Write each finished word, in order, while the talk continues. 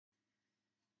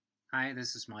Hi,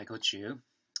 this is Michael.chu,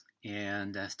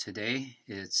 and today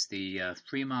it's the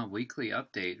Fremont Weekly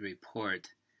Update Report,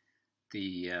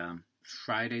 the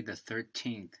Friday the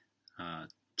 13th,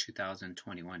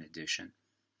 2021 edition.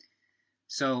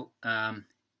 So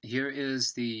here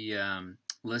is the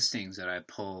listings that I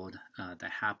pulled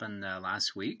that happened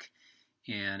last week,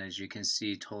 and as you can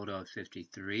see, total of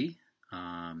 53,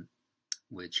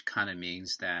 which kind of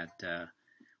means that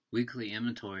weekly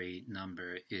inventory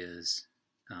number is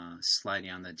slightly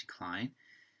on the decline.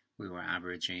 We were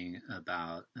averaging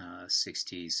about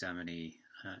 60,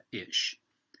 70-ish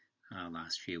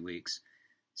last few weeks.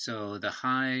 So the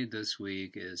high this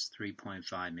week is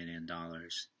 $3.5 million.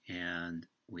 And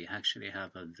we actually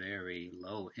have a very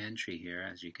low entry here,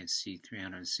 as you can see,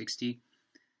 360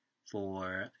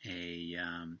 for a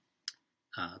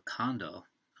condo.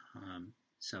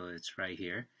 So it's right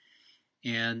here.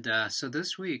 And so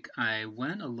this week I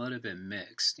went a little bit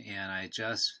mixed, and I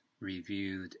just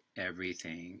reviewed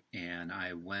everything, and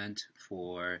I went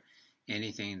for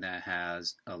anything that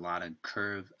has a lot of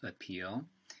curve appeal,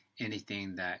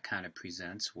 anything that kind of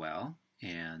presents well,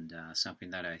 and something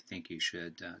that I think you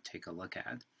should take a look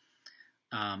at.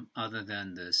 Other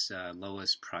than this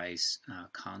lowest price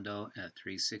condo at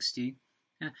 360,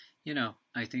 you know,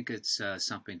 I think it's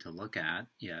something to look at.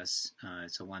 Yes,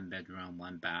 it's a one bedroom,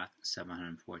 one bath,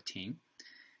 714.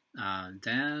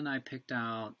 Then I picked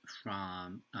out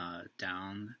from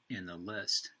down in the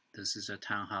list. This is a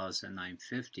townhouse at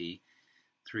 950,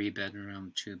 3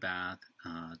 bedroom, 2 bath,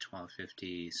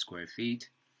 1250 square feet.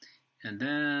 And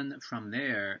then from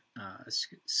there,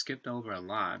 skipped over a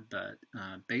lot, but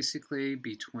basically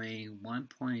between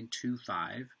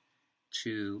 1.25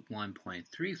 to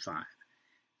 1.35.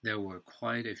 There were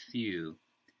quite a few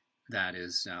that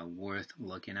is worth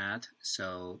looking at.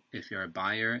 So if you're a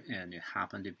buyer and you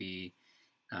happen to be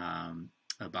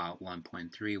about 1.3,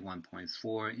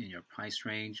 1.4 in your price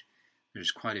range,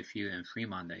 there's quite a few in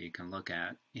Fremont that you can look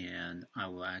at, and I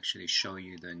will actually show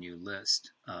you the new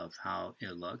list of how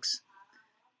it looks.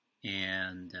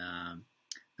 And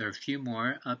there are a few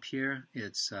more up here.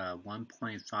 It's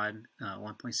 1.5,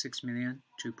 1.6 million,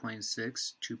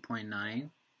 2.6,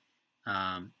 2.9.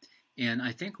 And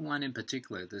I think one in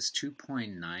particular, this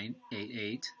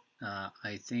 2.988,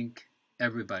 I think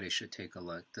everybody should take a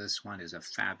look. This one is a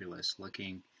fabulous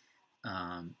looking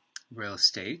real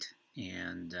estate.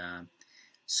 And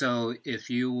so if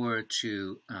you were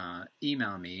to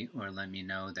email me or let me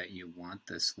know that you want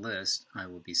this list, I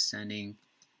will be sending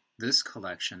this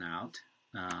collection out,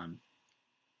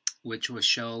 which will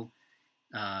show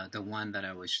the one that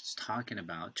I was talking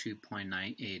about,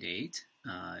 2.988.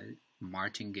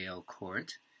 Martingale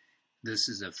Court. This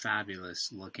is a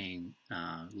fabulous looking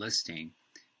listing.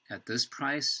 At this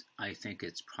price, I think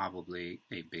it's probably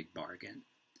a big bargain.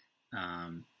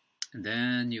 And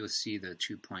then you'll see the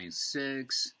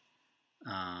 2.6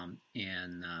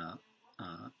 in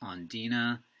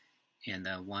Ondina, and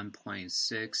the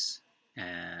 1.6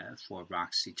 for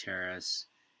Roxy Terrace,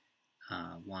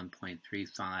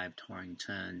 1.35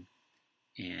 Torrington,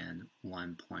 and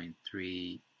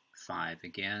 1.35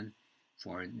 again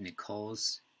for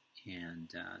Nichols.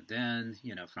 And then,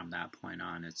 you know, from that point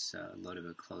on, it's a little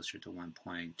bit closer to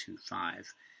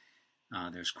 1.25.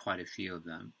 There's quite a few of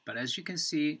them. But as you can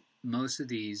see, most of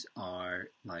these are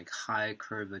like high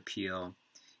curve appeal,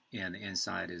 and the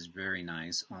inside is very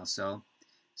nice also.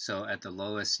 So at the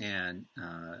lowest end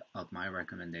of my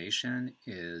recommendation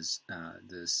is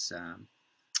this,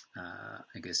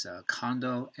 I guess, a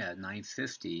condo at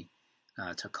 950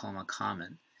 Tacoma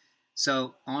Common.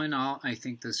 So all in all, I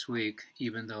think this week,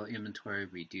 even though inventory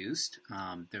reduced,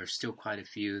 there are still quite a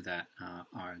few that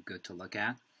are good to look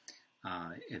at.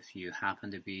 If you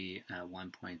happen to be at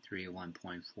 1.3,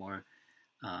 1.4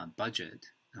 budget,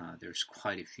 there's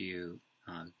quite a few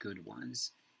good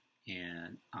ones.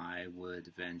 And I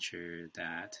would venture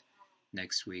that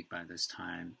next week by this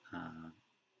time,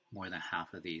 more than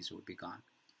half of these will be gone.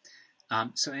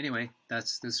 So anyway,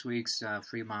 that's this week's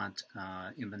Fremont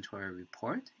inventory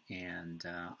report, and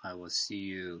I will see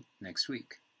you next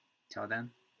week. Till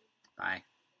then, bye.